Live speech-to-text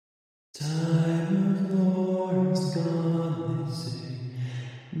Time of war is gone, they say.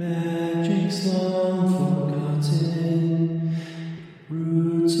 Magic's long forgotten.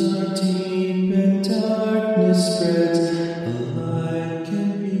 Roots are deep and darkness spreads. A light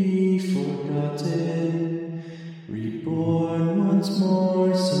can be forgotten. Reborn once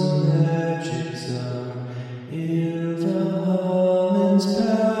more, so magic's our Ilvahalen's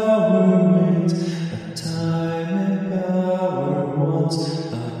power wanes. A time and power once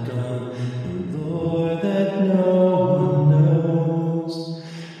are gone. The lore that no one knows.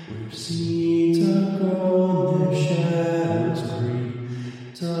 Where seeds are grown, their shadows creep.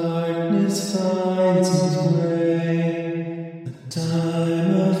 Darkness finds its way. The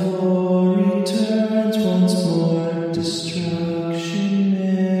time of war returns once more. Destruction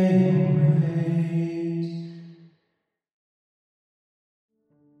may awaits.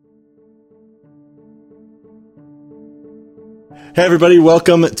 Hey everybody,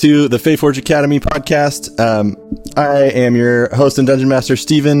 welcome to the Faeforge Academy podcast. I am your host and Dungeon Master,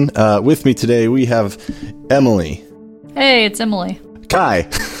 Steven. With me today we have Emily. Hey, it's Emily. Kai.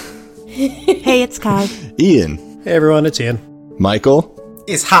 Hey, it's Kai. Ian. Hey everyone, it's Ian. Michael.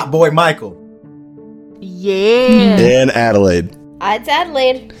 It's Hot Boy Michael. Yeah. And Adelaide. It's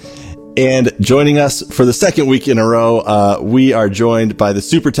Adelaide. And joining us for the second week in a row, we are joined by the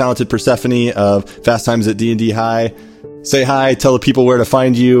super talented Persephone of Fast Times at D&D High. Say hi, tell the people where to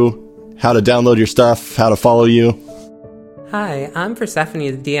find you, how to download your stuff, how to follow you. Hi, I'm Persephone,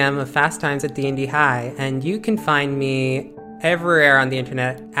 the DM of Fast Times at D&D High, and you can find me everywhere on the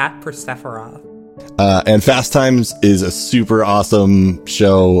internet at Persephora. And Fast Times is a super awesome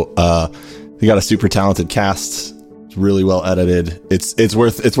show. You got a super talented cast. It's really well edited. It's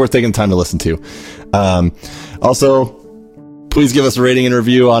worth taking time to listen to. Also, please give us a rating and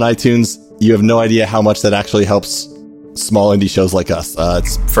review on iTunes. You have no idea how much that actually helps small indie shows like us.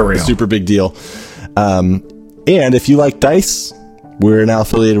 It's For real. a super big deal. And if you like dice, we're now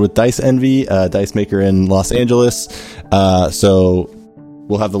affiliated with Dice Envy, dice maker in Los Angeles. So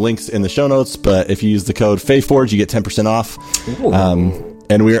we'll have the links in the show notes, but if you use the code Faeforge, you get 10% off.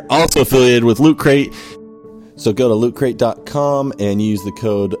 And we're also affiliated with Loot Crate. So go to lootcrate.com and use the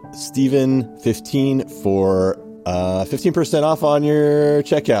code Steven15 for 15% off on your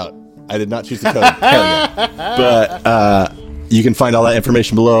checkout. I did not choose the code. Hell yeah. But you can find all that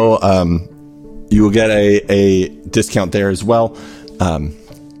information below. You will get a discount there as well.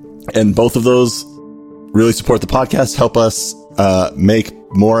 And both of those really support the podcast, help us make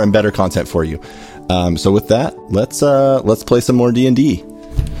more and better content for you. So with that, let's play some more D&D.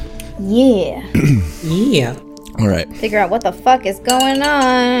 Yeah. Yeah. All right. Figure out what the fuck is going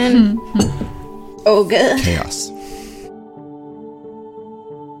on. Oh, good. Chaos.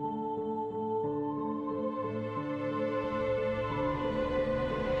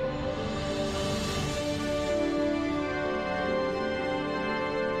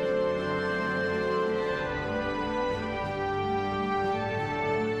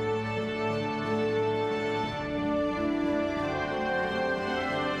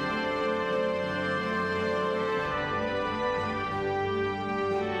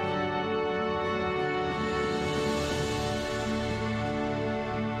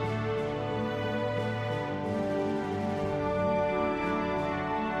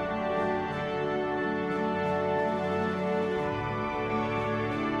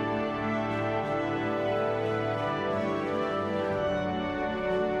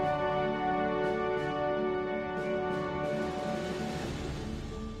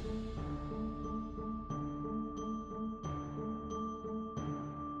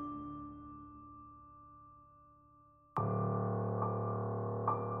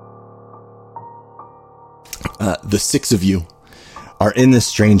 The six of you are in this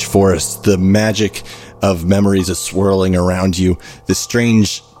strange forest. The magic of memories is swirling around you. This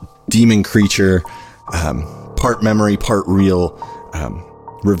strange demon creature, part memory, part real,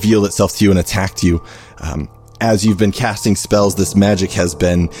 revealed itself to you and attacked you. As you've been casting spells, this magic has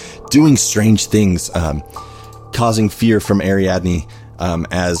been doing strange things, causing fear from Ariadne,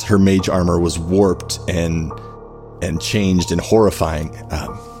 as her mage armor was warped and changed and horrifying,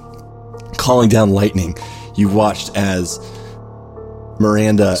 calling down lightning. You watched as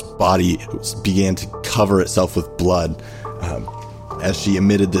Miranda's body began to cover itself with blood, as she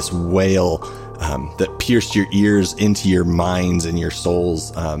emitted this wail that pierced your ears into your minds and your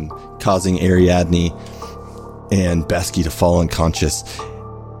souls, causing Ariadne and Besky to fall unconscious.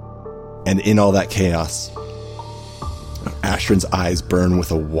 And in all that chaos, Ashrin's eyes burn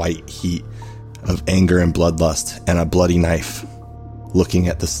with a white heat of anger and bloodlust, and a bloody knife looking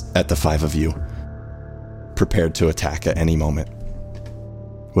at the five of you, prepared to attack at any moment.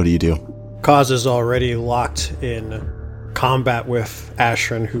 What do you do? Kaz is already locked in combat with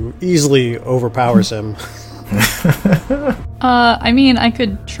Ashran, who easily overpowers him. I mean, I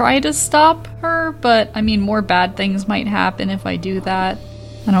could try to stop her, but I mean, more bad things might happen if I do that.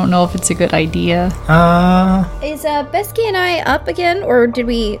 I don't know if it's a good idea. Is Besky and I up again, or did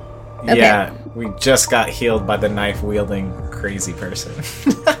we... Okay. Yeah, we just got healed by the knife-wielding crazy person.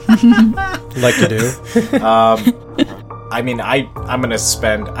 Like to do. I mean, I'm gonna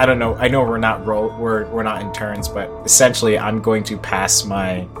spend. I don't know. I know we're not in turns, but essentially, I'm going to pass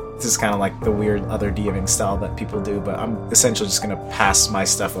my. This is kind of like the weird other DMing style that people do, but I'm essentially just gonna pass my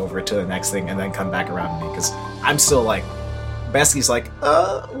stuff over to the next thing and then come back around to me because I'm still like. Besky's like,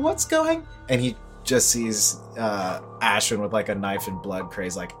 what's going? And he just sees Ashwin with like a knife and blood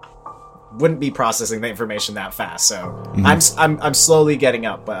craze, like wouldn't be processing the information that fast. So I'm slowly getting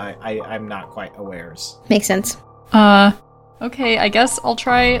up, but I'm not quite aware. Makes sense. Okay, I guess I'll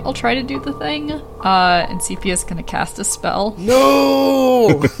try to do the thing. And Cepia's gonna cast a spell.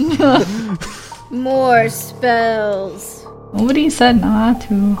 No! More spells. Nobody said not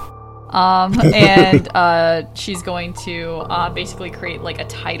to. And she's going to basically create like a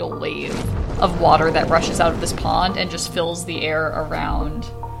tidal wave of water that rushes out of this pond and just fills the air around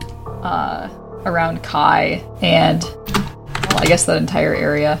Kai and well, I guess that entire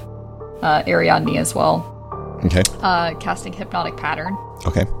area, Ariadne as well. Okay. Casting Hypnotic Pattern.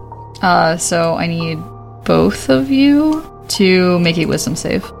 Okay. So I need both of you to make a Wisdom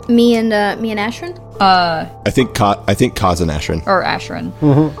save. Me and Ashran? I think Kaz and Ashran. Or Ashran.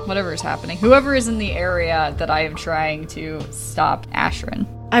 Whatever is happening. Whoever is in the area that I am trying to stop Ashran.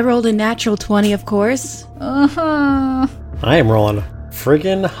 I rolled a natural 20, of course. Uh-huh. I am rolling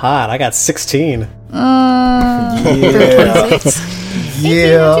friggin' hot. I got 16. Yeah.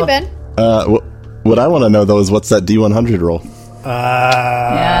 Not too bad. What I want to know though is what's that D100 roll?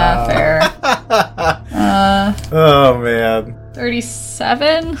 Yeah, fair. Oh man.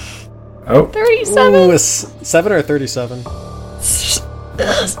 37? Oh. 37? Ooh, is 7 or 37?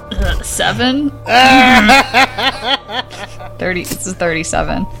 7? 30. This is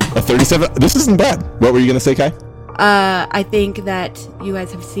 37. A 37? This isn't bad. What were you going to say, Kai? I think that you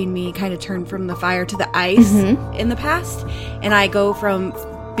guys have seen me kind of turn from the fire to the ice in the past. And I go from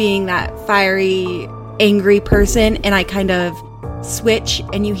being that fiery, angry person, and I kind of switch,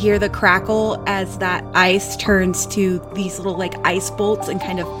 and you hear the crackle as that ice turns to these little like ice bolts and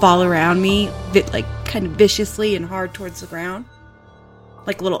kind of fall around me, like kind of viciously and hard towards the ground,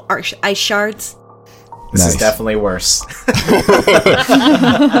 like little ice shards. This Nice. is definitely worse.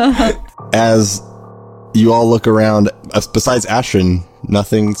 As you all look around, besides Ashran,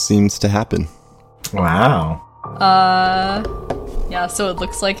 nothing seems to happen. Wow. Yeah, so it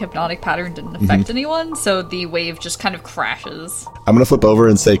looks like Hypnotic Pattern didn't affect anyone, so the wave just kind of crashes. I'm going to flip over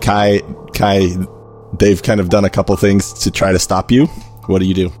and say, Kai, they've kind of done a couple things to try to stop you. What do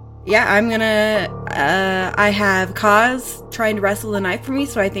you do? Yeah, I'm gonna, I have Kaz trying to wrestle the knife for me,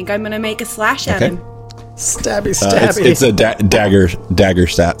 so I think I'm gonna make a slash at him. Stabby. It's a dagger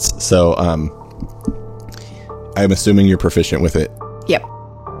stats, so I'm assuming you're proficient with it. Yep.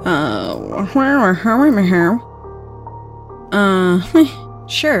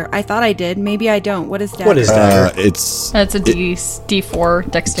 Sure, I thought I did. Maybe I don't. What is dagger? What is dagger? It's That's a D4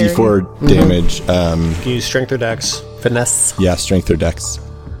 dexterity. D4 damage. Can you use strength or dex? Finesse. Yeah, strength or dex.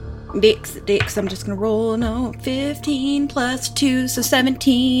 Dix. I'm just gonna roll. No, 15 plus 2, so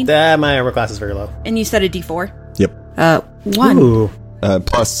 17. My armor class is very low. And you said a D4? Yep. 1. Ooh.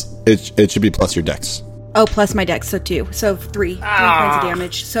 Plus, it should be plus your dex. Oh, plus my dex, so 2. So 3. 3 points of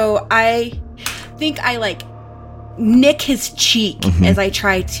damage. So I think I, like, nick his cheek as I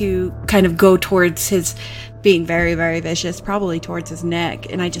try to kind of go towards his being very, very vicious, probably towards his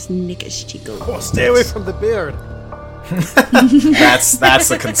neck, and I just nick his cheek a little. Oh, stay away from the beard. That's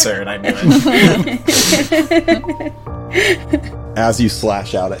the concern. I knew it. As you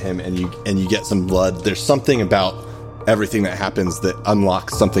slash out at him and you get some blood, there's something about everything that happens that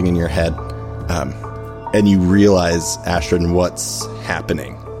unlocks something in your head, and you realize, Ashran, what's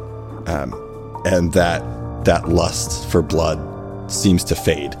happening, and that lust for blood seems to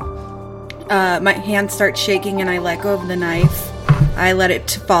fade. My hand starts shaking and I let go of the knife. I let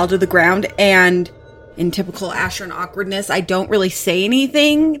it fall to the ground, and in typical Ashran awkwardness, I don't really say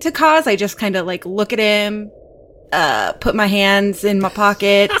anything to Kaz. I just kind of like look at him, put my hands in my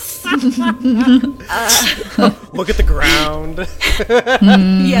pockets. Look at the ground.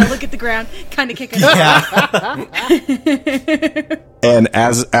 Yeah, look at the ground, kind of kick it up. And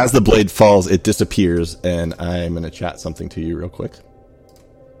as the blade falls, it disappears, and I'm going to chat something to you real quick.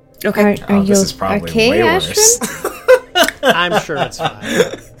 Okay. Are you This is probably okay, way Ashran? worse. I'm sure it's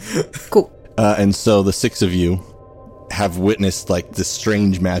fine. Cool. And so the six of you have witnessed like this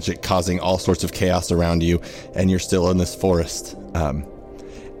strange magic causing all sorts of chaos around you, and you're still in this forest.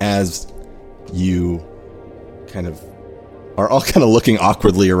 As you kind of are all kind of looking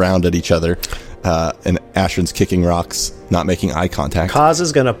awkwardly around at each other, and Ashran's kicking rocks, not making eye contact. Kaz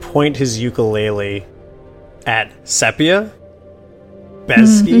is going to point his ukulele at Sepia,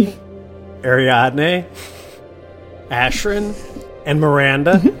 Besky, Ariadne, Ashran, and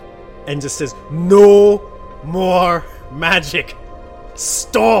Miranda, and just says, "No more magic.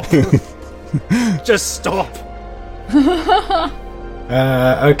 Stop. Just stop."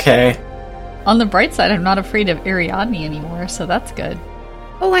 Okay. On the bright side, I'm not afraid of Ariadne anymore, so that's good.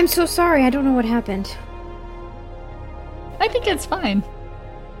 Oh, I'm so sorry. I don't know what happened. I think it's fine.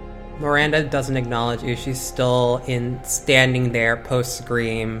 Miranda doesn't acknowledge you. She's still standing there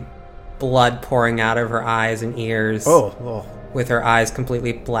post-scream, blood pouring out of her eyes and ears. Oh. With her eyes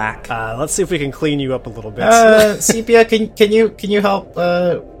completely black. Let's see if we can clean you up a little bit. Sepia, can you help?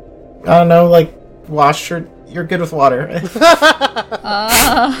 I don't know, like wash her. You're good with water.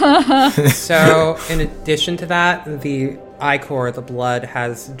 So, in addition to that, the ichor, the blood,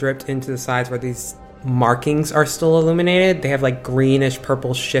 has dripped into the sides where these markings are still illuminated. They have like greenish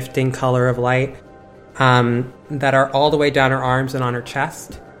purple shifting color of light that are all the way down her arms and on her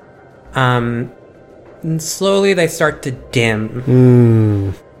chest. And slowly they start to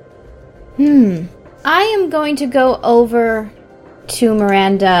dim. I am going to go over to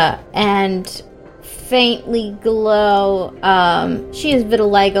Miranda and faintly glow. She has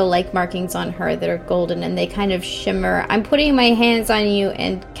vitiligo-like markings on her that are golden, and they kind of shimmer. I'm putting my hands on you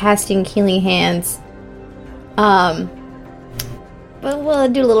and casting healing hands. But we'll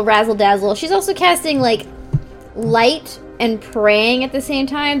do a little razzle-dazzle. She's also casting, like, light and praying at the same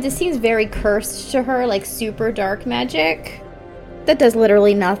time. This seems very cursed to her, like super dark magic. That does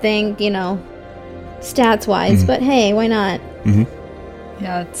literally nothing, stats-wise, but hey, why not?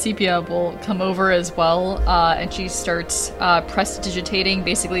 Yeah, Sepia will come over as well, and she starts prestidigitating.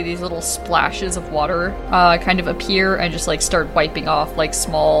 Basically, these little splashes of water kind of appear and just like start wiping off like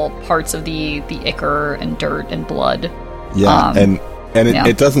small parts of the ichor and dirt and blood. Yeah,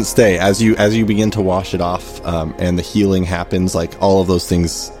 it doesn't stay as you begin to wash it off, and the healing happens. Like all of those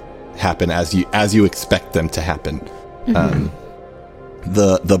things happen as you expect them to happen.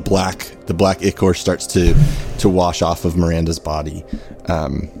 The black ichor starts to wash off of Miranda's body.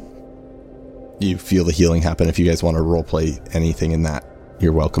 You feel the healing happen. If you guys want to roleplay anything in that,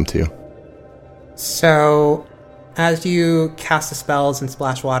 you're welcome to. So, as you cast the spells and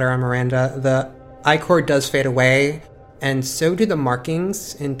splash water on Miranda, the ichor does fade away, and so do the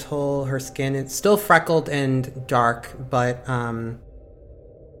markings until her skin is still freckled and dark, but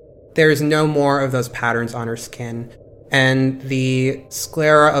there's no more of those patterns on her skin. And the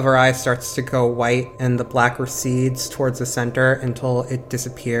sclera of her eyes starts to go white, and the black recedes towards the center until it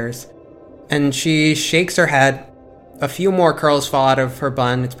disappears. And she shakes her head. A few more curls fall out of her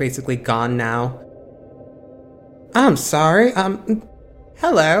bun. It's basically gone now. I'm sorry.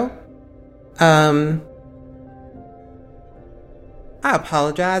 Hello. I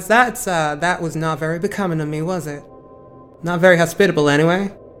apologize. That was not very becoming of me, was it? Not very hospitable,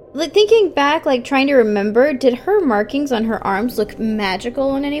 anyway. Like, thinking back, like, trying to remember, did her markings on her arms look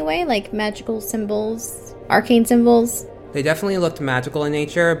magical in any way? Like, magical symbols? Arcane symbols? They definitely looked magical in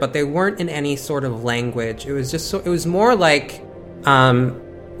nature, but they weren't in any sort of language. It was more like,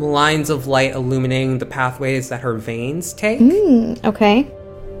 lines of light illuminating the pathways that her veins take. Okay.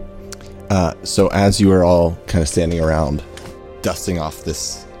 So as you are all kind of standing around, dusting off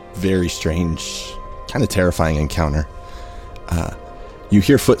this very strange, kind of terrifying encounter, you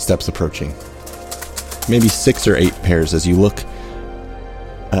hear footsteps approaching. Maybe 6 or 8 pairs as you look.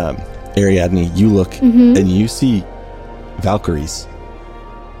 Ariadne, you look, and you see Valkyries.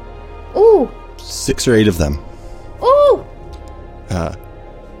 Ooh! 6 or 8 of them. Ooh!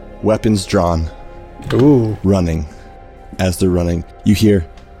 Weapons drawn. Ooh. Running. As they're running, you hear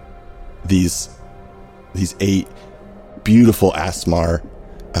these 8 beautiful Asmar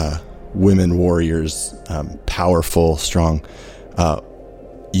women warriors, powerful, strong.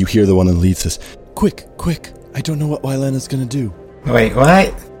 You hear the one in the lead says, Quick, I don't know what Wylena's gonna do. Wait,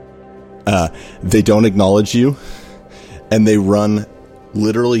 what? They don't acknowledge you, and they run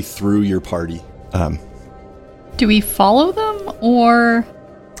literally through your party. Do we follow them, or...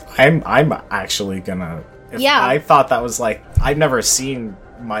 I'm actually gonna... I thought that was like... I've never seen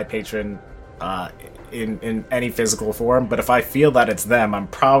my patron in any physical form, but if I feel that it's them, I'm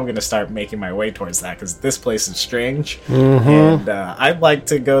probably going to start making my way towards that, because this place is strange, and I'd like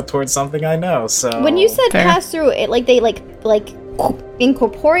to go towards something I know, so... When you said pass through, it like they like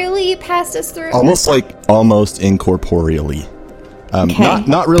incorporeally passed us through? Almost incorporeally. Okay.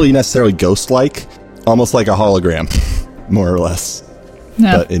 Not really necessarily ghost-like, almost like a hologram, more or less.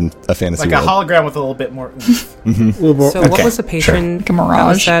 Yeah. But in a fantasy Like world. a hologram with a little bit more. So what was the patron Like a mirage. that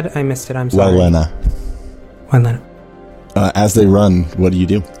was said? I missed it. I'm sorry. Wellena. Wellena. As they run, what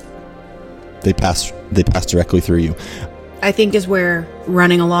do? They pass directly through you. I think as we're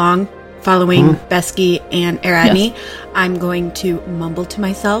running along, following Besky and Ariadne, I'm going to mumble to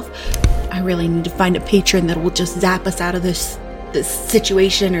myself, I really need to find a patron that will just zap us out of this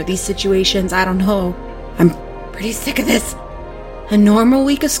situation or these situations. I don't know. I'm pretty sick of this. A normal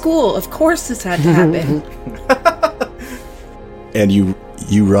week of school. Of course this had to happen. And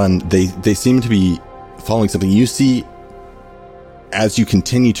you run. They seem to be following something. You see, as you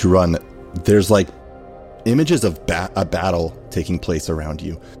continue to run, there's like images of a battle taking place around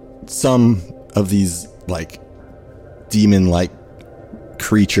you. Some of these like demon-like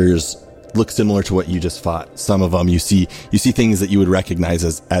creatures look similar to what you just fought. Some of them you see things that you would recognize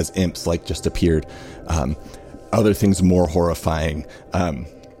as imps, like just appeared. Other things more horrifying,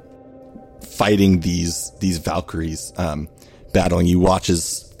 fighting these Valkyries, battling. You watch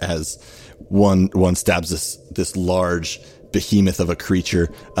as one stabs this large behemoth of a creature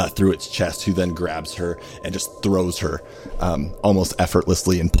through its chest, who then grabs her and just throws her almost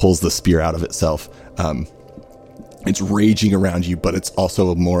effortlessly and pulls the spear out of itself. It's raging around you, but it's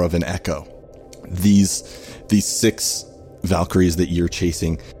also more of an echo. These 6 Valkyries that you're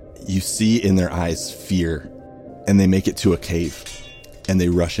chasing, you see in their eyes fear. And they make it to a cave, and they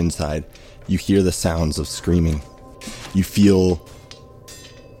rush inside. You hear the sounds of screaming. You feel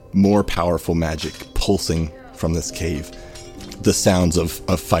more powerful magic pulsing from this cave. The sounds of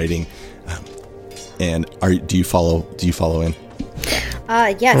fighting. And do you follow in?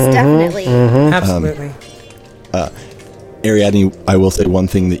 Yes, definitely. Absolutely. Ariadne, I will say one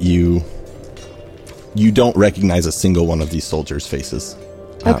thing that you don't recognize a single one of these soldiers' faces.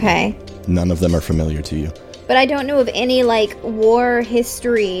 Okay. None of them are familiar to you. But I don't know of any, like, war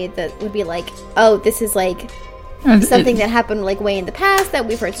history that would be like, oh, this is, like, something that happened, like, way in the past that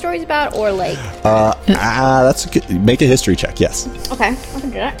we've heard stories about, or, like... That's make a history check, yes. Okay, I can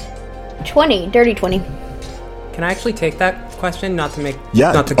do that. 20, dirty 20. Can I actually take that question? Not to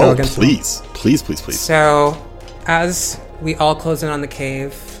Yeah, go against them? please. So, as we all close in on the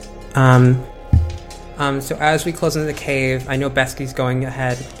cave, so as we close into the cave, I know Besky's going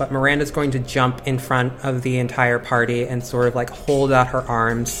ahead, but Miranda's going to jump in front of the entire party and sort of like hold out her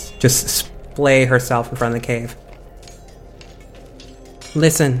arms, just splay herself in front of the cave.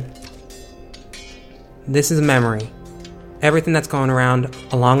 Listen, this is a memory. Everything that's going around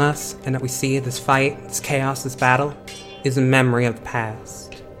along us and that we see, this fight, this chaos, this battle, is a memory of the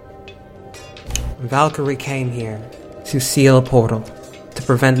past. Valkyrie came here to seal a portal to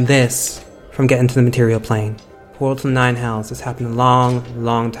prevent this from getting to the material plane. Portal to 9 Hells. This happened a long,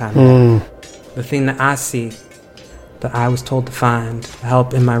 long time ago. The thing that I seek, that I was told to find to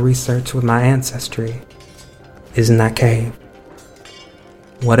help in my research with my ancestry, is in that cave.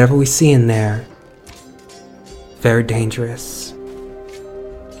 Whatever we see in there, very dangerous.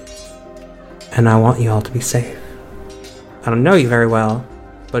 And I want you all to be safe. I don't know you very well,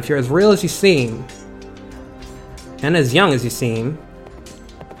 but if you're as real as you seem, and as young as you seem,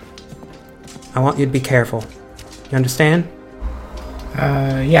 I want you to be careful. You understand?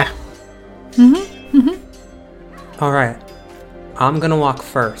 Yeah. Alright. I'm gonna walk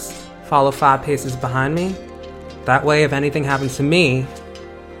first. Follow 5 paces behind me. That way, if anything happens to me,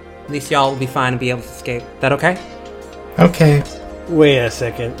 at least y'all will be fine and be able to escape. That okay? Okay. Wait a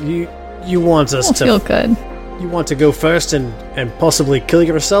second. You want us Don't to feel good. You want to go first and possibly kill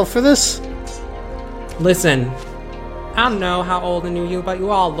yourself for this? Listen, I don't know how old are you, but you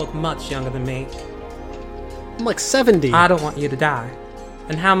all look much younger than me. I'm like 70. I don't want you to die.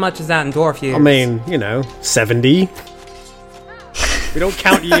 And how much is that in dwarf years? I mean, 70. We don't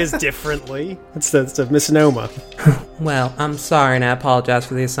count years differently. That's a misnomer. Well, I'm sorry and I apologize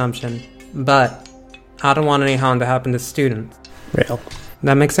for the assumption, but I don't want any harm to happen to students. Well,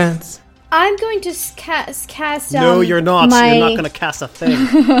 That makes sense? I'm going to cast no, you're not. my... You're not going to cast a thing.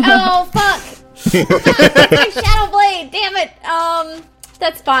 Oh, fuck! My Shadow Blade, damn it!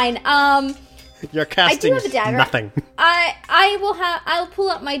 That's fine. You're casting have a dagger. nothing. I'll pull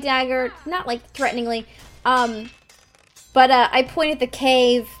up my dagger, not like threateningly, but I point at the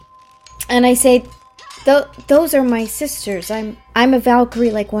cave, and I say, "Those are my sisters. I'm a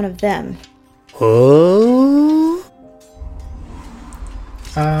Valkyrie like one of them." Oh.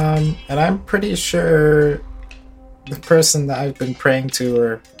 And I'm pretty sure the person that I've been praying to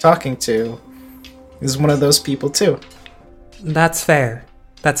or talking to is one of those people too. That's fair.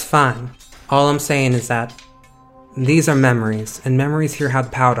 That's fine. All I'm saying is that these are memories, and memories here have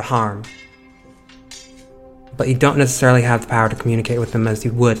the power to harm. But you don't necessarily have the power to communicate with them as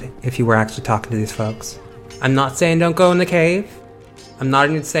you would if you were actually talking to these folks. I'm not saying don't go in the cave. I'm not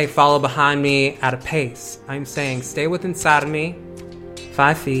even say follow behind me at a pace. I'm saying stay within sight of me,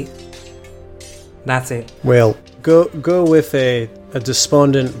 5 feet. That's it. Well, go with a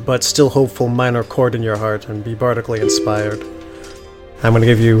despondent but still hopeful minor chord in your heart and be bardically inspired. I'm going to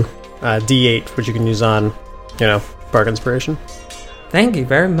give you a D8, which you can use on, bark inspiration. Thank you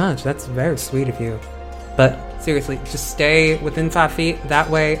very much. That's very sweet of you. But seriously, just stay within 5 feet. That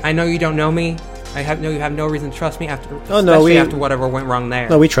way, I know you don't know me. know you have no reason to trust me after whatever went wrong there.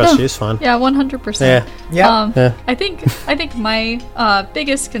 No, we trust you. It's fine. Yeah, 100%. Yeah. I think my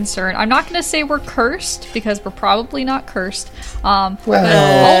biggest concern. I'm not going to say we're cursed because we're probably not cursed. But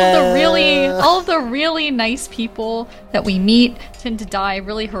all of the really nice people that we meet tend to die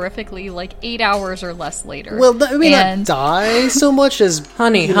really horrifically, like 8 hours or less later. Well, not die so much as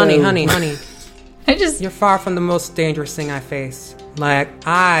honey. You're far from the most dangerous thing I face. Like,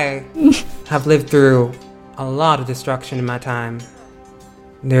 I have lived through a lot of destruction in my time.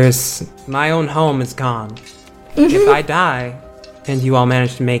 My own home is gone. If I die, and you all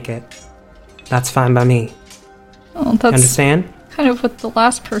manage to make it, that's fine by me. Oh, that's understand? Kind of what the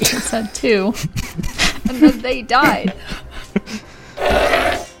last person said, too. And then they died.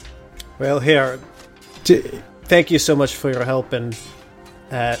 Well, here, thank you so much for your help, and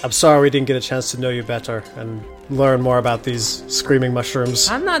I'm sorry we didn't get a chance to know you better and learn more about these screaming mushrooms.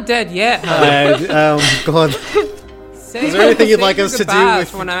 I'm not dead yet. God. Is there anything you'd like us to do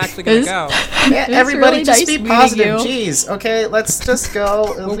with when I'm actually gonna go? Yeah, everybody, really just nice be positive. meeting you. Jeez, okay, let's just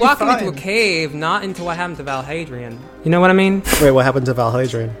go. We're walking into a cave, not into what happened to Valhadrian. You know what I mean? Wait, what happened to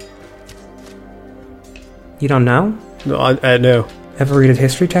Valhadrian? You don't know? No, I know. Ever read a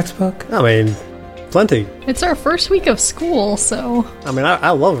history textbook? I mean, plenty. It's our first week of school, so... I mean, I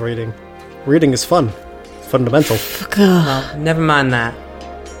love reading. Reading is fun. It's fundamental. Well, never mind that.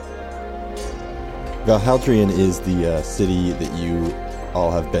 Valhaldrian is the city that you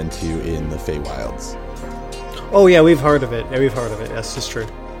all have been to in the Feywilds. Oh yeah, we've heard of it. Yeah, we've heard of it. Yes, it's true.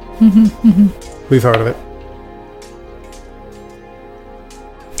 We've heard of it.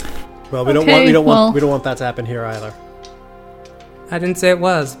 Well, we don't want that to happen here either. I didn't say it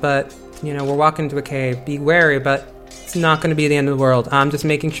was, but we're walking into a cave. Be wary, but it's not going to be the end of the world. I'm just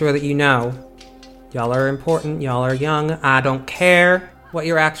making sure that you know. Y'all are important. Y'all are young. I don't care what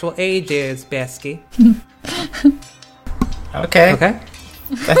your actual age is, Besky. Okay.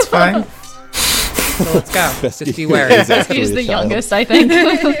 That's fine. So let's go. Just be wary. He's the youngest, I think.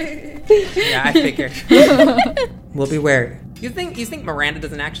 Yeah, I figured. We'll be wary. You think Miranda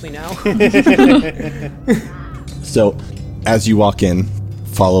doesn't actually know? So, as you walk in,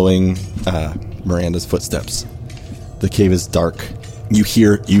 following Miranda's footsteps, the cave is dark. You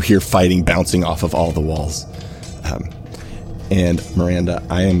hear fighting bouncing off of all the walls. And Miranda,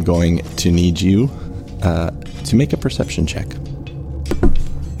 I am going to need you to make a perception check.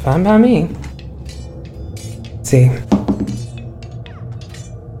 Fine by me. See.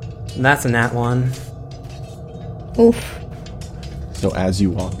 That's a nat 1. Oof. So as you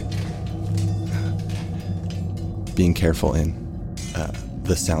walk, being careful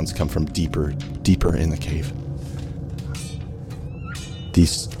the sounds come from deeper in the cave.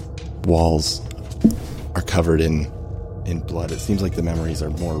 These walls are covered in blood. It seems like the memories are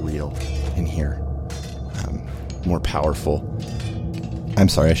more real in here, more powerful. I'm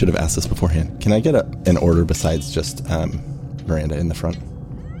sorry, I should have asked this beforehand. Can I get an order besides just Miranda in the front?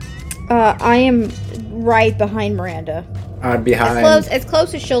 I am right behind Miranda. I'm behind. As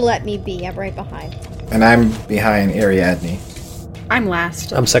close as she'll let me be. I'm right behind. And I'm behind Ariadne. I'm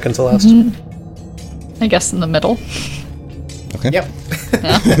last. I'm second to last. I guess in the middle. Okay. Yep.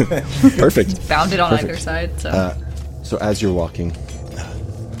 Perfect. Bounded on either side, so... So as you're walking,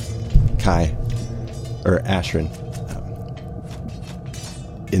 Kai, or Ashrin,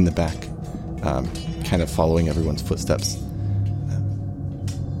 in the back, kind of following everyone's footsteps,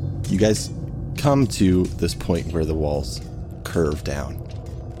 you guys come to this point where the walls curve down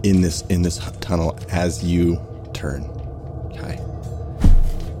in this tunnel. As you turn, Kai,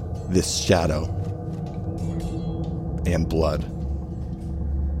 this shadow and blood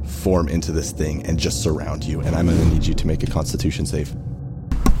form into this thing and just surround you, and I'm going to need you to make a Constitution save.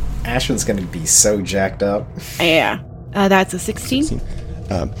 Ashwin's going to be so jacked up. Yeah. That's a 16.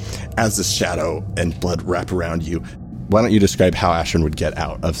 As this shadow and blood wrap around you, why don't you describe how Ashwin would get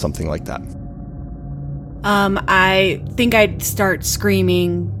out of something like that? I think I'd start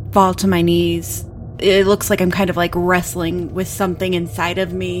screaming, fall to my knees, it looks like I'm kind of like wrestling with something inside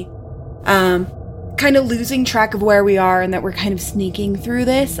of me. Kind of losing track of where we are and that we're kind of sneaking through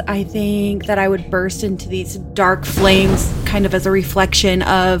this. I think that I would burst into these dark flames kind of as a reflection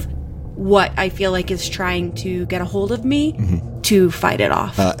of what I feel like is trying to get a hold of me to fight it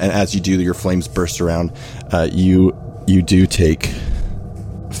off. And as you do, your flames burst around. You do take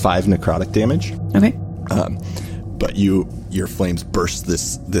 5 necrotic damage. Okay. But your flames burst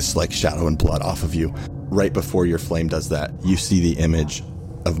this like shadow and blood off of you. Right before your flame does that, you see the image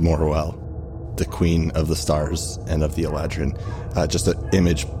of Morwell, the Queen of the Stars and of the Eladrin. Just an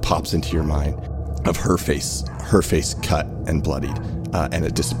image pops into your mind of her face cut and bloodied, and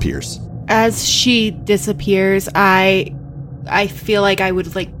it disappears. As she disappears, I feel like I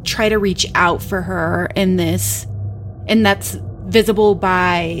would like try to reach out for her in this, and that's visible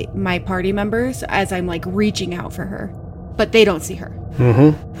by my party members as I'm like reaching out for her, but they don't see her.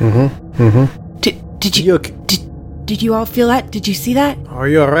 Did you all feel that? Did you see that? Are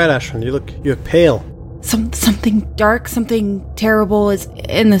you alright, Ashwin? You look pale. Something dark, something terrible is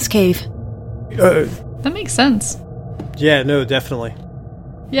in this cave. That makes sense. Yeah, no, definitely.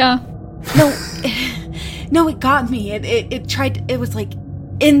 Yeah. No, it got me. It was like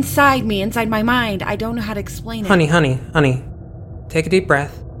inside me, inside my mind. I don't know how to explain it. Honey. Take a deep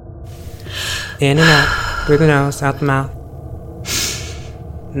breath. In and out. Through the nose, out the mouth.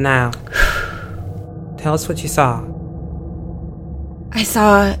 Now, tell us what you saw. I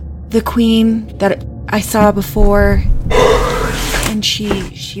saw the queen that I saw before, and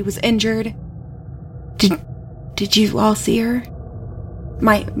she was injured. Did you all see her?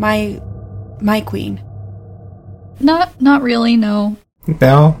 My queen. Not really, no.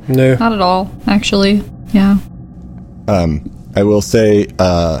 No. Not at all, actually. Yeah. I will say,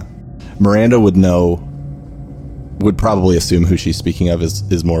 Miranda would probably assume who she's speaking of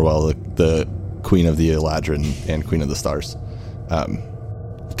is Morwell, the Queen of the Eladrin and Queen of the Stars.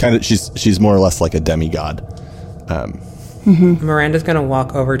 She's more or less like a demigod. Miranda's gonna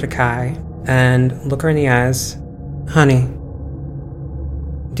walk over to Kai and look her in the eyes. Honey,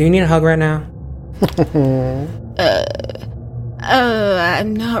 do you need a hug right now?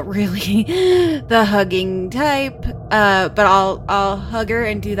 I'm not really the hugging type, but I'll hug her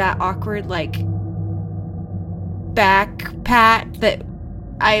and do that awkward, like, back pat that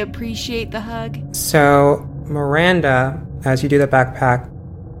I appreciate the hug. So, Miranda, as you do the back pat,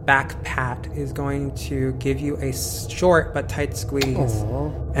 is going to give you a short but tight squeeze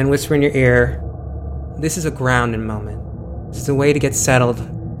and whisper in your ear, this is a grounding moment. This is a way to get settled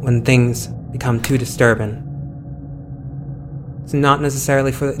when things become too disturbing. It's not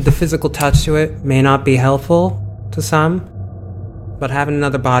necessarily for the physical touch to it, may not be helpful to some, but having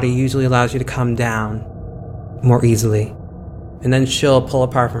another body usually allows you to come down more easily. And then she'll pull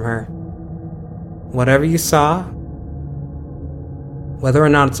apart from her. Whatever you saw, whether or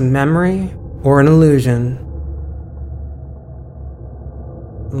not it's a memory or an illusion,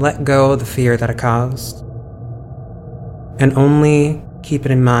 let go of the fear that it caused. And only keep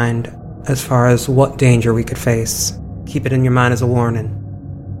it in mind as far as what danger we could face. Keep it in your mind as a warning.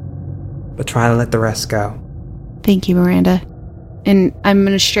 But try to let the rest go. Thank you, Miranda. And I'm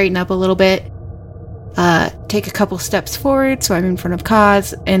going to straighten up a little bit. Take a couple steps forward so I'm in front of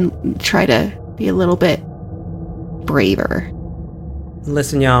Kaz and try to be a little bit braver.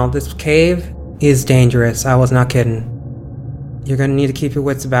 Listen, y'all, this cave is dangerous. I was not kidding. You're gonna need to keep your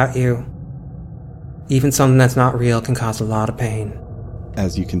wits about you. Even something that's not real can cause a lot of pain.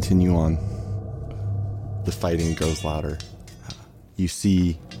 As you continue on, the fighting grows louder. You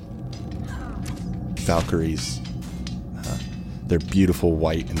see Valkyries. Their beautiful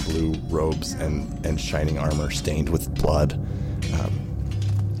white and blue robes and shining armor stained with blood.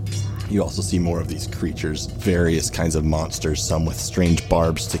 You also see more of these creatures, various kinds of monsters, some with strange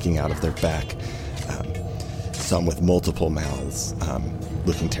barbs sticking out of their back, some with multiple mouths,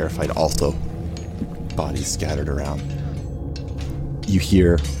 looking terrified, also bodies scattered around. You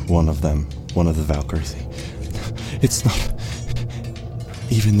hear one of the Valkyries say, it's not,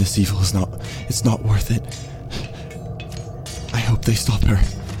 even this evil it's not worth it. I hope they stop her.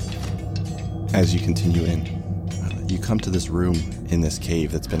 As you continue in, you come to this room in this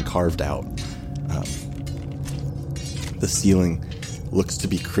cave that's been carved out. The ceiling looks to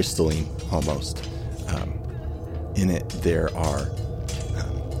be crystalline almost. In it there are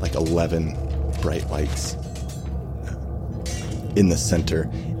like 11 bright lights. In the center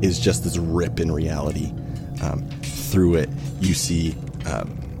is just this rip in reality. Through it you see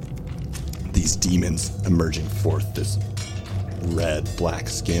these demons emerging forth, this red, black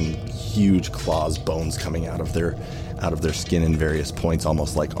skin, huge claws, bones coming out of their skin in various points,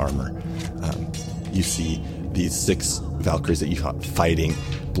 almost like armor. you see these 6 Valkyries that you fought fighting,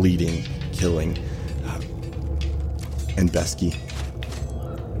 bleeding, killing. And Besky,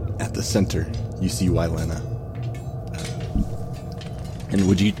 at the center, you see Wylena. And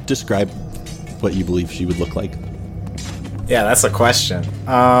would you describe what you believe she would look like? Yeah, that's a question.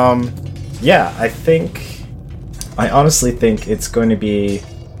 Yeah, I honestly think it's going to be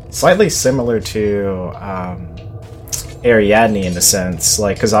slightly similar to Ariadne in a sense,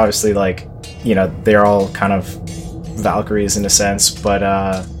 like, because obviously, like, you know, they're all kind of Valkyries in a sense, but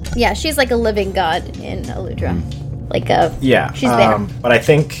Yeah, she's like a living god in Aludra. Like a yeah, she's there. But I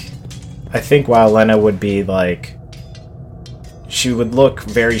think Wylena would be like, she would look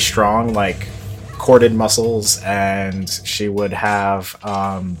very strong, like corded muscles, and she would have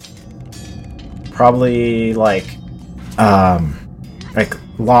probably like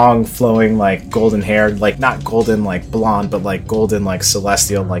long flowing like golden hair, like not golden like blonde, but like golden like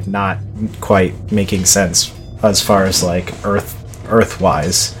celestial, like not quite making sense as far as like earth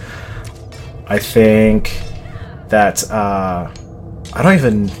wise. I think that I don't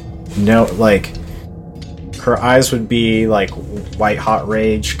even know, like her eyes would be like white hot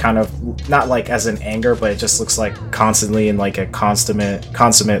rage, kind of, not like as in anger, but it just looks like constantly in like a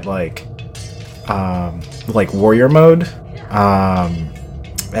consummate like warrior mode,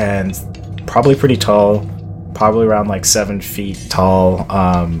 and probably pretty tall, probably around like 7 feet tall,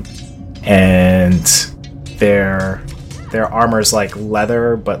 and their armor's like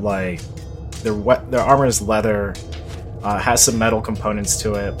leather, but like their armor is leather, has some metal components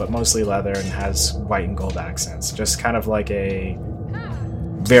to it, but mostly leather, and has white and gold accents. Just kind of like a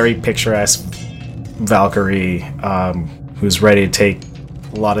very picturesque Valkyrie, who's ready to take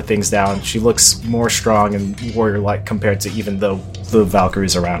a lot of things down. She looks more strong and warrior-like compared to even the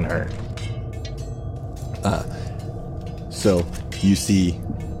Valkyries around her. So you see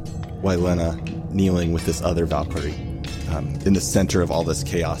Wylena kneeling with this other Valkyrie in the center of all this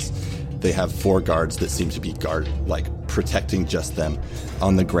chaos. They have 4 guards that seem to be protecting just them.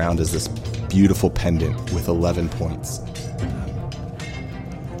 On the ground is this beautiful pendant with 11 points.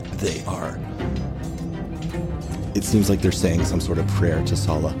 It seems like they're saying some sort of prayer to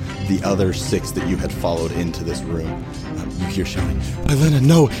Sala. The other 6 that you had followed into this room, you hear shouting, "Wylena,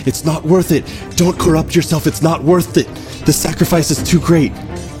 no, it's not worth it. Don't corrupt yourself. It's not worth it. The sacrifice is too great."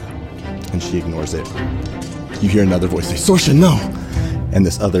 And she ignores it. You hear another voice say, "Sorsha, no!" And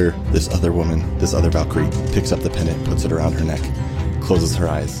this other woman, this other Valkyrie, picks up the pendant, puts it around her neck, closes her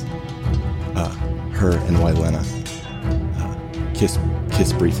eyes. Her and Wylena kiss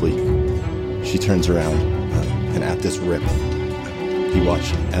briefly. She turns around, and at this rip, you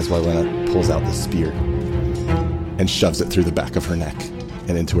watch as Wylena pulls out the spear and shoves it through the back of her neck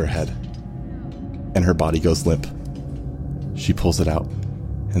and into her head. And her body goes limp. She pulls it out,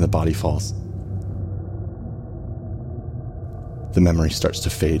 and the body falls. The memory starts to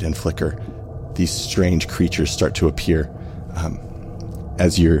fade and flicker. These strange creatures start to appear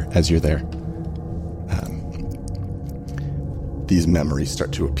as you're there. These memories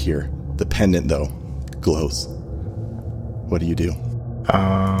start to appear. The pendant, though, glows. What do you do?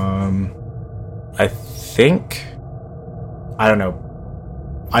 I think, I don't know.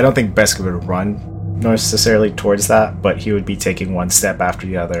 I don't think Besky would run necessarily towards that, but he would be taking one step after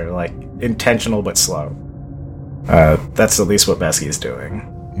the other, like intentional but slow. That's at least what Besky is doing.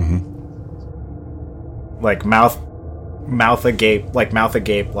 Mm-hmm. Like mouth agape,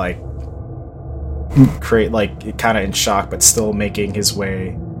 create like kind of in shock, but still making his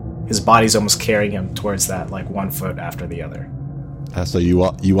way. His body's almost carrying him towards that, like 1 foot after the other. So you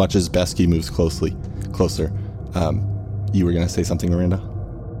watch as Besky moves closer. You were going to say something, Miranda?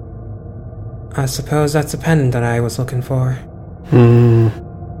 I suppose that's the pendant that I was looking for.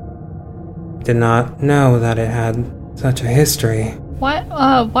 Did not know that it had such a history.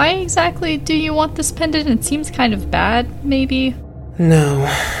 Why exactly do you want this pendant? It seems kind of bad, maybe? No,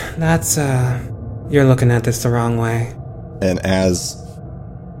 that's, you're looking at this the wrong way. And as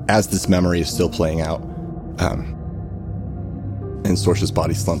this memory is still playing out, and Sorsha's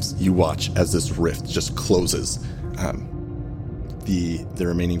body slumps, you watch as this rift just closes. The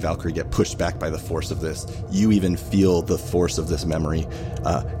remaining Valkyrie get pushed back by the force of this. You even feel the force of this memory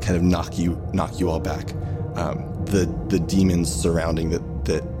kind of knock you all back. The demons surrounding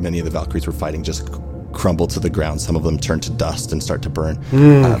that many of the Valkyries were fighting just crumble to the ground. Some of them turn to dust and start to burn.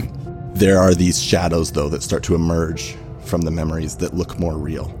 There are these shadows, though, that start to emerge from the memories that look more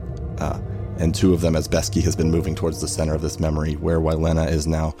real. And 2 of them, as Besky has been moving towards the center of this memory, where Wylena is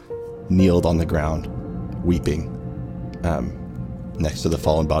now kneeled on the ground, weeping, next to the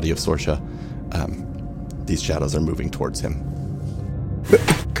fallen body of Sorsha. These shadows are moving towards him.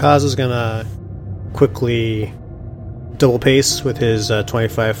 Kaz is gonna quickly double pace with his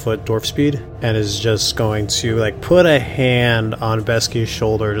 25-foot dwarf speed and is just going to like put a hand on Besky's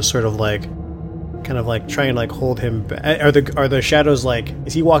shoulder to sort of like kind of like try and like hold him are the shadows like,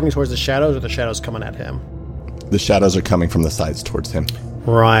 is he walking towards the shadows or the shadows coming at him? The shadows are coming from the sides towards him.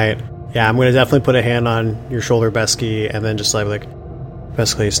 Right. Yeah, I'm gonna definitely put a hand on your shoulder, Besky, and then just like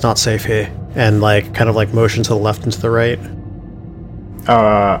Besky, it's not safe here, and like kind of like motion to the left and to the right.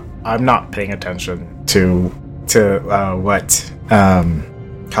 I'm not paying attention to what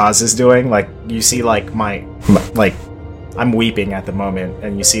Kaz is doing. Like, you see like my like I'm weeping at the moment,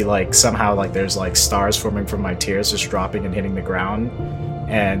 and you see like somehow like there's like stars forming from my tears just dropping and hitting the ground,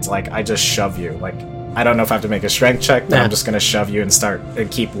 and like I just shove you. Like, I don't know if I have to make a strength check, but I'm just gonna shove you and start and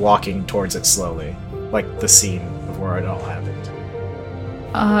keep walking towards it slowly, like the scene of where it all happened.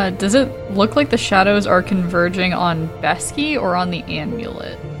 Does it look like the shadows are converging on Besky or on the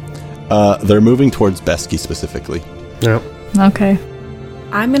amulet? They're moving towards Besky specifically. Yep. Okay.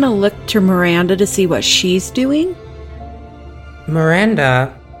 I'm gonna look to Miranda to see what she's doing.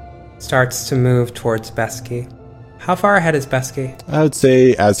 Miranda starts to move towards Besky. How far ahead is Besky? I would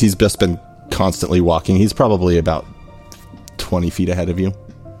say, as he's just been constantly walking, he's probably about 20 feet ahead of you.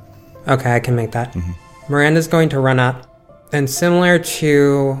 Okay, I can make that. Miranda's going to run up, and similar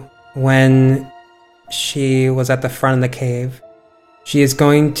to when she was at the front of the cave, she is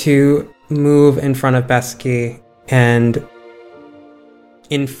going to move in front of Besky and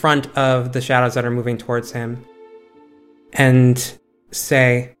in front of the shadows that are moving towards him and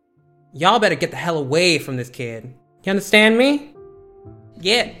say, "Y'all better get the hell away from this kid. You understand me?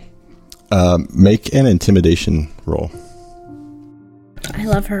 Get." Make an intimidation roll. I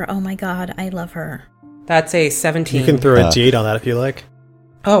love her. Oh my god, I love her. That's a 17. You can throw a D8 on that if you like.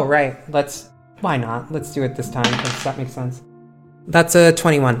 Oh, right. Why not? Let's do it this time, because that makes sense. That's a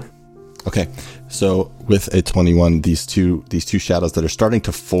 21. Okay, so with a 21, these two shadows that are starting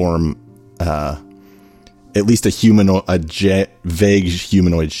to form at least a vague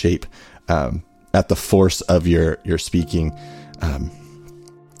humanoid shape at the force of your speaking.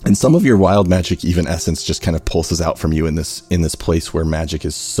 And some of your wild magic, even essence, just kind of pulses out from you in this place where magic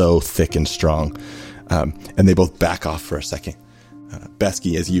is so thick and strong. And they both back off for a second.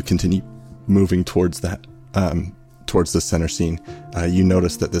 Besky, as you continue moving towards that, towards the center scene, you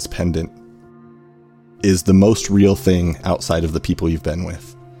notice that this pendant is the most real thing outside of the people you've been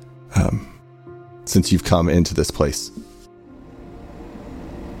with since you've come into this place.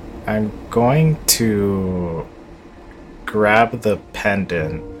 I'm going to grab the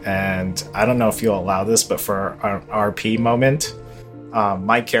pendant, and I don't know if you'll allow this, but for our RP moment,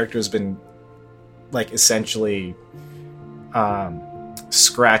 my character has been like essentially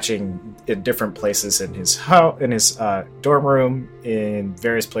scratching in different places in his dorm room, in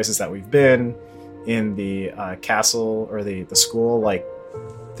various places that we've been, in the castle or the school, like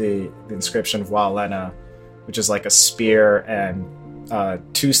the inscription of Wa'alena, which is like a spear and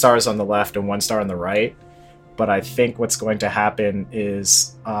 2 stars on the left and 1 star on the right. But I think what's going to happen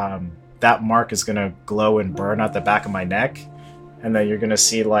is that mark is going to glow and burn out the back of my neck, and then you're going to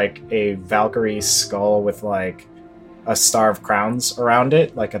see like a Valkyrie skull with like a star of crowns around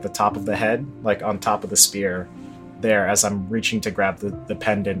it, like at the top of the head, like on top of the spear there, as I'm reaching to grab the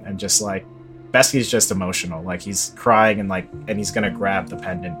pendant, and just like Besky's just emotional, like he's crying and he's going to grab the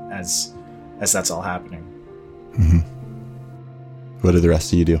pendant as that's all happening. Mm-hmm. What do the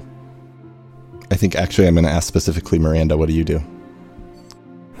rest of you do? I think actually I'm going to ask specifically Miranda, what do you do?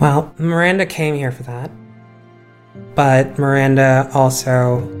 Well, Miranda came here for that. But Miranda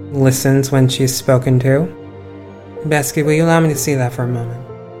also listens when she's spoken to. Besky, will you allow me to see that for a moment?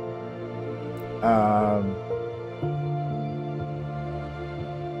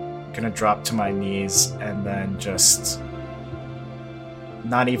 Gonna drop to my knees and then just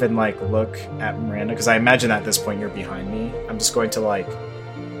not even like look at Miranda, because I imagine at this point you're behind me. I'm just going to like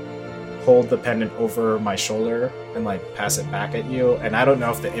hold the pendant over my shoulder and like pass it back at you. And I don't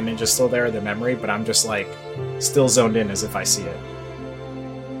know if the image is still there or the memory, but I'm just like still zoned in as if I see it.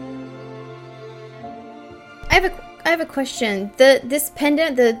 I have a question. This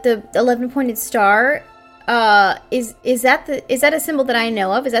pendant, the 11-pointed star, is that a symbol that I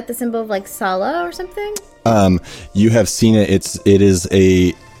know of? Is that the symbol of like Sala or something? You have seen it. It is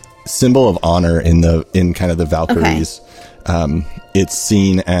a symbol of honor in kind of the Valkyries. Okay. It's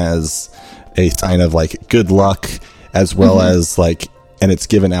seen as a sign of like good luck, as well as like, and it's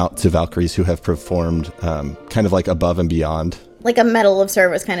given out to Valkyries who have performed kind of like above and beyond, like a medal of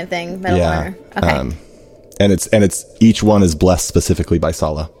service kind of thing. Medal of honor. Okay. And it's each one is blessed specifically by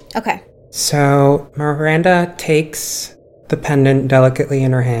Sala. Okay. So Miranda takes the pendant delicately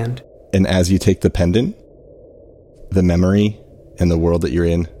in her hand And as you take the pendant, the memory and the world that you're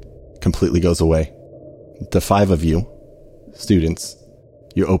in completely goes away. The 5 of you, students,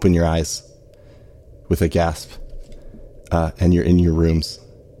 you open your eyes with a gasp, and you're in your rooms,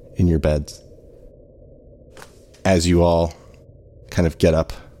 in your beds. As you all kind of get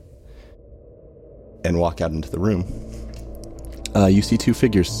up and walk out into the room, you see 2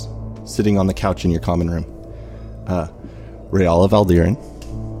 figures sitting on the couch in your common room. Rayala Valdiran,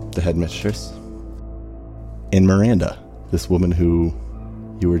 the headmistress, and Miranda, this woman who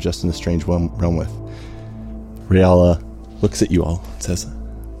you were just in a strange realm with. Rayala looks at you all and says,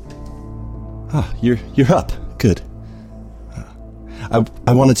 you're up. Good.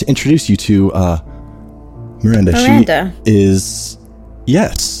 I wanted to introduce you to Miranda. Miranda. She is...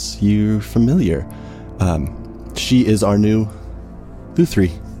 Yes, you're familiar. She is our new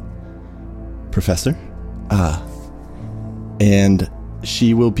Luthri professor. And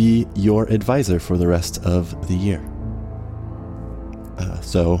she will be your advisor for the rest of the year.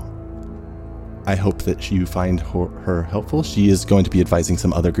 So I hope that you find her helpful. She is going to be advising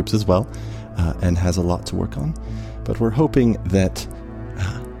some other groups as well, and has a lot to work on. But we're hoping that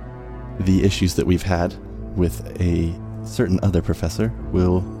the issues that we've had with a certain other professor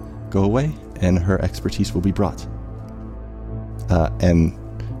will go away, and her expertise will be brought. And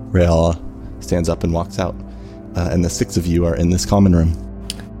Rayala stands up and walks out. And the 6 of you are in this common room.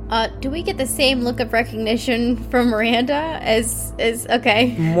 Do we get the same look of recognition from Miranda as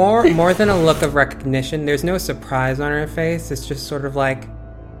okay? More than a look of recognition, there's no surprise on her face. It's just sort of like,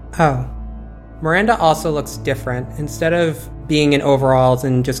 oh. Miranda also looks different. Instead of being in overalls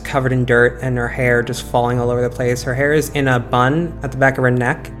and just covered in dirt and her hair just falling all over the place, her hair is in a bun at the back of her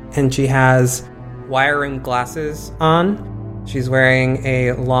neck, and she has wire-rimmed glasses on. She's wearing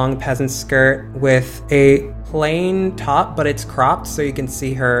a long peasant skirt with a plain top, but it's cropped so you can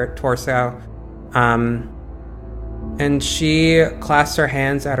see her torso. And she clasps her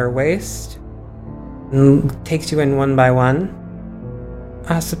hands at her waist and takes you in one by one.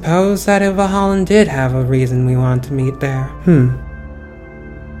 I suppose that Ivahalan did have a reason we want to meet there.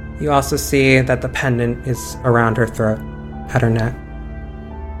 You also see that the pendant is around her throat, at her neck.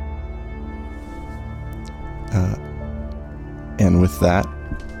 And with that,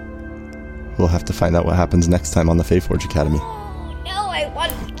 we'll have to find out what happens next time on the Faeforge Academy. Oh, no, I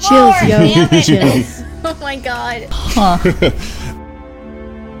want more! Chills, yo. Damn it. Chills. Oh my god. Huh.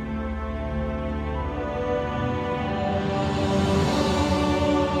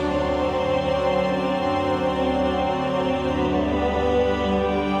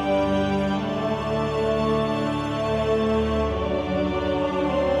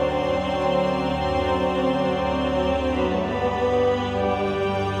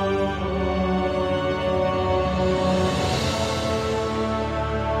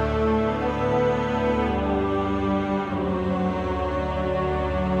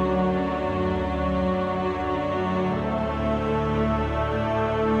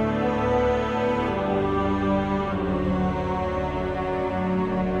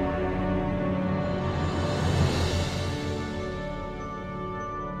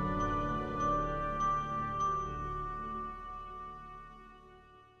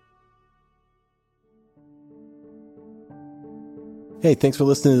 Hey, thanks for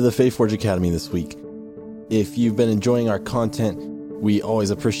listening to the Faeforge Academy this week. If you've been enjoying our content, we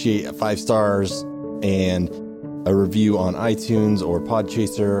always appreciate 5 stars and a review on iTunes or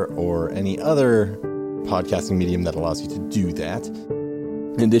Podchaser or any other podcasting medium that allows you to do that.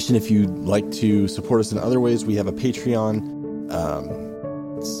 In addition, if you'd like to support us in other ways, we have a Patreon.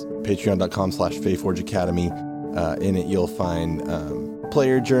 It's patreon.com/Faeforge Academy. In it, you'll find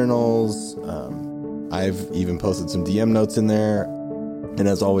player journals. I've even posted some DM notes in there. And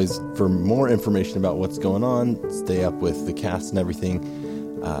as always, for more information about what's going on, stay up with the cast and everything,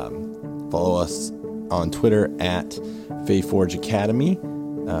 follow us on Twitter at Faeforge Academy,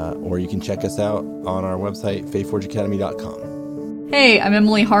 or you can check us out on our website, faeforgeacademy.com. Hey, I'm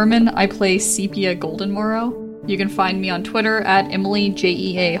Emily Harmon. I play Sepia Goldenmorrow. You can find me on Twitter at Emily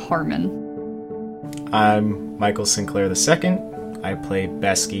Jea Harmon. I'm Michael Sinclair II. I play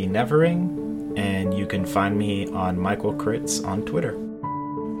Besky Nevering, and you can find me on Michael Crits on Twitter.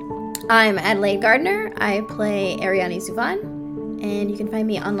 I'm Adelaide Gardner. I play Ariane Suvan, and you can find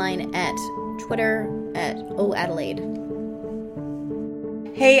me online at Twitter at OAdelaide.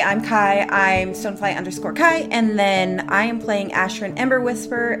 Hey, I'm Kai. I'm Stonefly_Kai, and then I am playing Ashrin Ember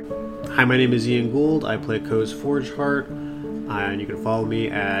Whisper. Hi, my name is Ian Gould. I play Koz Forgeheart, and you can follow me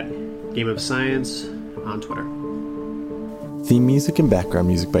at Game of Science on Twitter. Theme music and background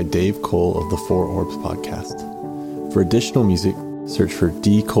music by Dave Cole of the Four Orbs podcast. For additional music, Search for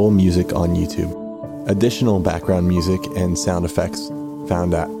D. Cole Music on YouTube. Additional background music and sound effects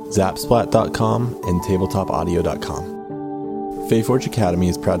found at zapsplat.com and tabletopaudio.com. Faeforge Academy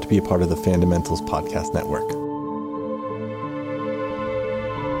is proud to be a part of the Fundamentals Podcast Network.